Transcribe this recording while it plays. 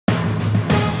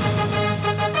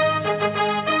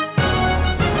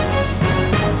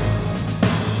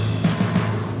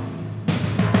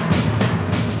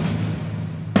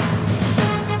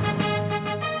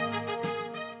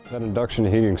induction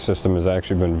heating system has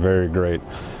actually been very great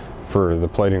for the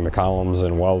plating the columns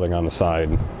and welding on the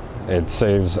side. It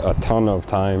saves a ton of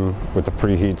time with the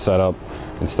preheat setup.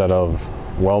 Instead of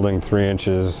welding 3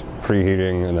 inches,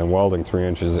 preheating, and then welding 3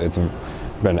 inches, it's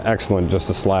been excellent just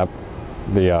to slap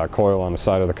the coil on the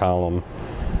side of the column.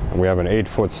 And we have an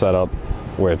 8-foot setup,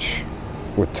 which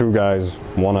with 2 guys,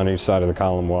 1 on each side of the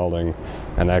column welding,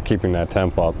 and that keeping that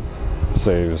temp up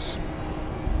saves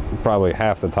probably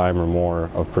half the time or more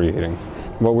of preheating.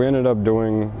 What we ended up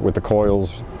doing with the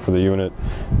coils for the unit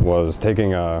was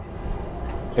taking a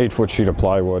 8-foot sheet of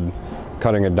plywood,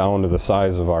 cutting it down to the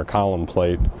size of our column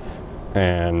plate,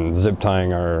 and zip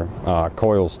tying our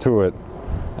coils to it,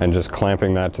 and just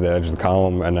clamping that to the edge of the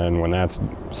column. And then when that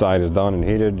side is done and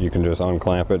heated, you can just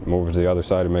unclamp it, move it to the other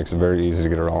side. It makes it very easy to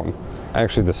get around.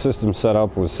 Actually, the system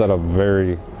setup was set up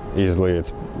very easily.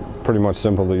 It's pretty much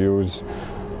simple to use.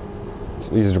 It's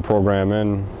easy to program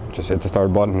in. Just hit the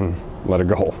start button and let it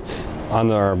go. On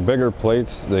our bigger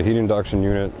plates, the heat induction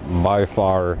unit by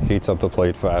far heats up the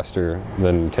plate faster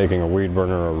than taking a weed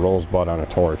burner or a rosebud on a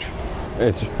torch.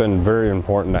 It's been very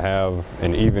important to have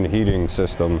an even heating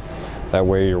system. That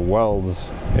way your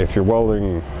welds, if you're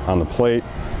welding on the plate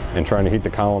and trying to heat the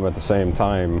column at the same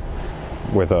time,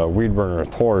 with a weed burner or a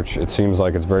torch, it seems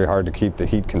like it's very hard to keep the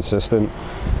heat consistent,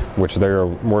 which they're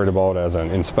worried about as an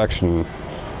inspection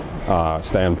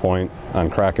standpoint on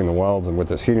cracking the welds. And with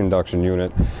this heat induction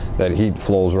unit, that heat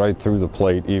flows right through the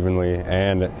plate evenly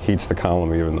and heats the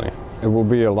column evenly. It will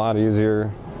be a lot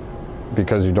easier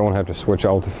because you don't have to switch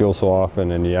out the fuel so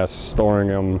often, and yes, storing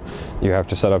them, you have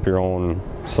to set up your own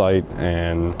site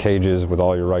and cages with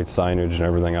all your right signage and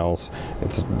everything else.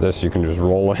 This you can just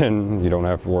roll in, you don't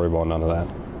have to worry about none of that.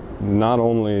 Not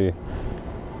only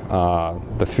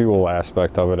the fuel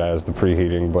aspect of it as the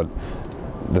preheating, but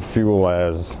the fuel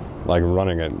as like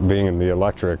running it, being in the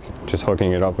electric, just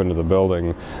hooking it up into the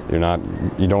building. You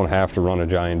don't have to run a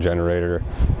giant generator.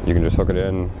 You can just hook it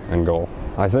in and go.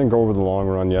 I think over the long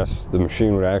run, yes, the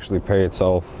machine would actually pay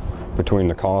itself between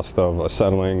the cost of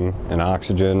acetylene and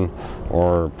oxygen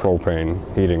or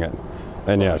propane heating it.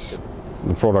 And yes,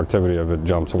 the productivity of it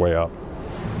jumps way up.